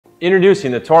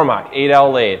Introducing the Tormach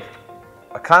 8L lathe.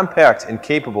 A compact and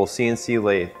capable CNC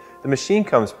lathe. The machine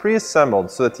comes pre-assembled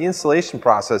so that the installation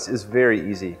process is very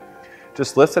easy.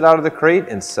 Just lift it out of the crate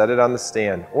and set it on the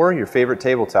stand or your favorite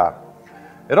tabletop.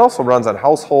 It also runs on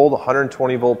household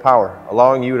 120 volt power,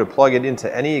 allowing you to plug it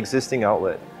into any existing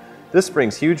outlet. This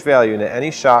brings huge value into any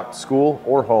shop, school,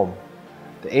 or home.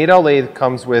 The 8L lathe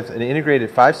comes with an integrated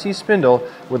 5C spindle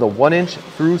with a 1-inch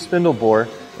through spindle bore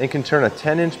and can turn a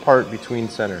 10-inch part between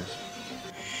centers.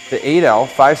 The 8L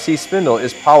 5C spindle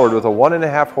is powered with a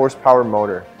 1.5 horsepower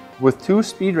motor. With 2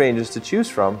 speed ranges to choose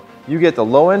from, you get the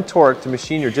low-end torque to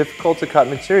machine your difficult to cut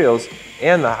materials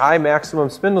and the high maximum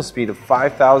spindle speed of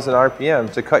 5,000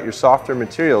 RPM to cut your softer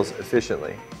materials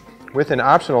efficiently. With an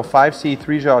optional 5C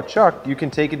 3-jaw chuck, you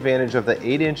can take advantage of the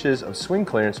 8 inches of swing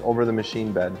clearance over the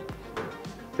machine bed.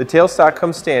 The tailstock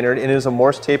comes standard and is a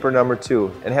Morse taper number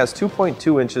 2 and has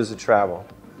 2.2 inches of travel.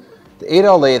 The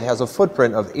 8L lathe has a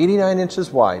footprint of 89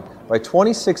 inches wide by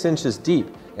 26 inches deep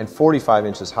and 45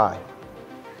 inches high.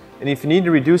 And if you need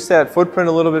to reduce that footprint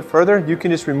a little bit further, you can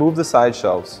just remove the side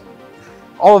shelves.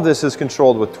 All of this is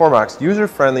controlled with Tormach's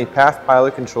user-friendly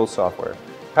PathPilot control software.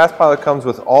 PathPilot comes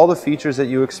with all the features that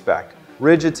you expect: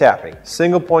 rigid tapping,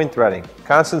 single point threading,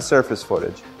 constant surface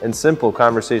footage, and simple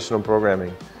conversational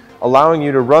programming, allowing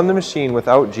you to run the machine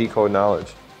without G-code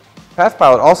knowledge.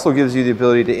 PathPilot also gives you the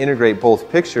ability to integrate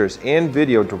both pictures and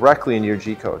video directly into your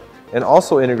G-code, and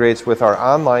also integrates with our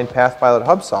online PathPilot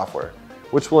HUB software,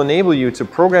 which will enable you to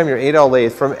program your 8L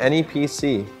lathe from any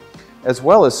PC, as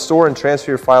well as store and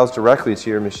transfer your files directly to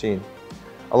your machine,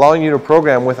 allowing you to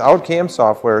program without CAM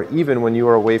software even when you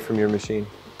are away from your machine.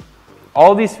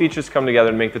 All of these features come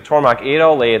together to make the Tormach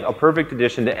 8L lathe a perfect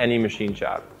addition to any machine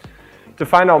shop. To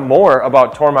find out more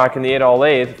about Tormach and the 8L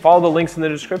lathe, follow the links in the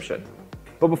description.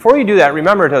 But before you do that,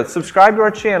 remember to subscribe to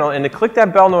our channel and to click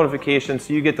that bell notification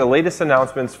so you get the latest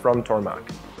announcements from Tormach.